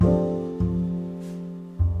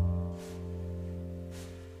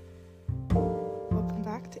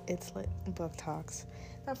It's Lit Book Talks.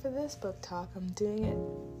 Now for this book talk, I'm doing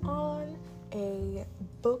it on a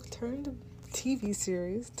book turned TV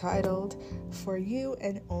series titled For You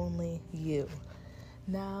and Only You.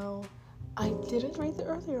 Now, I didn't read the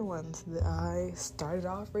earlier ones. I started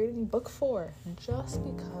off reading book 4 just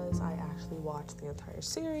because I actually watched the entire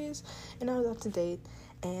series and I was up to date.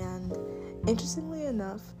 And interestingly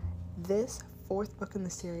enough, this 4th book in the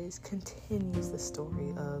series continues the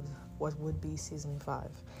story of what would be season 5.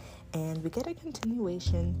 And we get a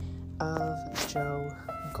continuation of Joe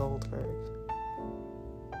Goldberg.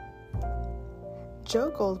 Joe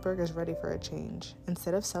Goldberg is ready for a change.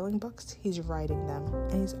 Instead of selling books, he's writing them,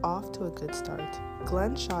 and he's off to a good start.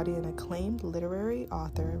 Glenn Shoddy, an acclaimed literary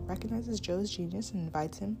author, recognizes Joe's genius and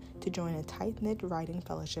invites him to join a tight-knit writing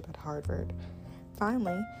fellowship at Harvard.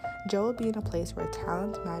 Finally, Joe will be in a place where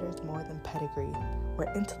talent matters more than pedigree,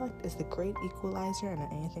 where intellect is the great equalizer and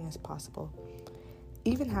anything is possible.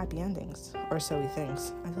 Even happy endings, or so he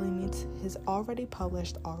thinks, until he meets his already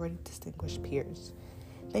published, already distinguished peers.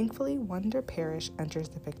 Thankfully, Wonder Parrish enters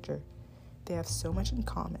the picture. They have so much in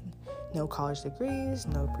common. No college degrees,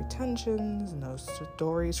 no pretensions, no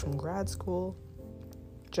stories from grad school,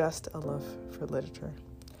 just a love for literature.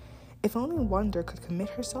 If only Wonder could commit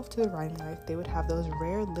herself to the writing life, they would have those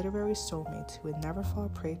rare literary soulmates who would never fall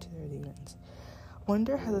prey to their demons.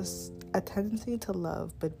 Wonder has a tendency to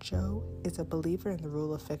love, but Joe is a believer in the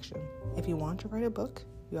rule of fiction. If you want to write a book,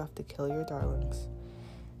 you have to kill your darlings.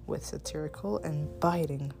 With satirical and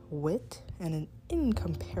biting wit and an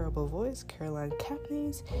incomparable voice, Caroline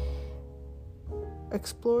Kepnes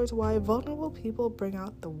explores why vulnerable people bring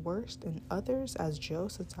out the worst in others as Joe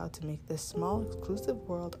sets out to make this small, exclusive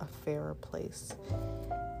world a fairer place.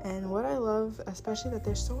 And what I love, especially that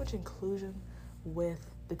there's so much inclusion with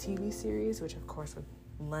the TV series, which of course would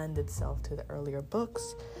lend itself to the earlier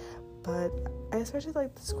books, but I especially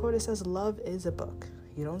like this quote. It says, "Love is a book.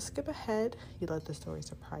 You don't skip ahead, you let the story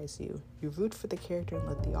surprise you. You root for the character and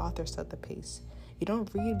let the author set the pace. You don't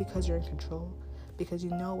read because you're in control, because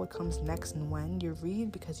you know what comes next and when. You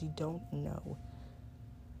read because you don't know."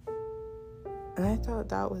 And I thought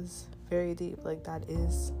that was very deep. Like, that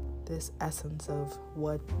is this essence of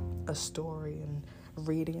what a story and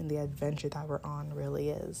reading and the adventure that we're on really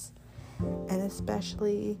is. And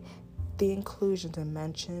especially the inclusions I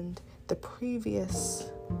mentioned, the previous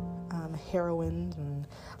heroines and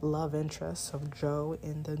love interests of Joe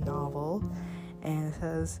in the novel. And it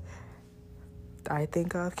says, I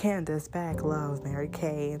think of Candace, Beck, Love, Mary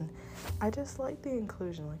Kay. And I just like the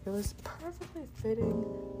inclusion. Like, it was perfectly fitting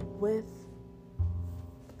with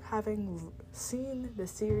having seen the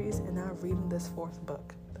series and now reading this 4th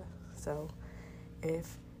book. So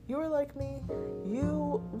if you were like me,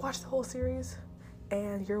 you watched the whole series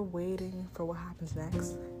and you're waiting for what happens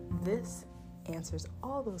next, this answers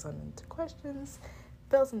all those unanswered questions,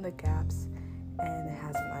 fills in the gaps, and it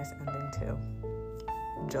has a nice ending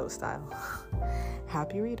too. Joe style.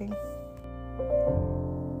 Happy reading.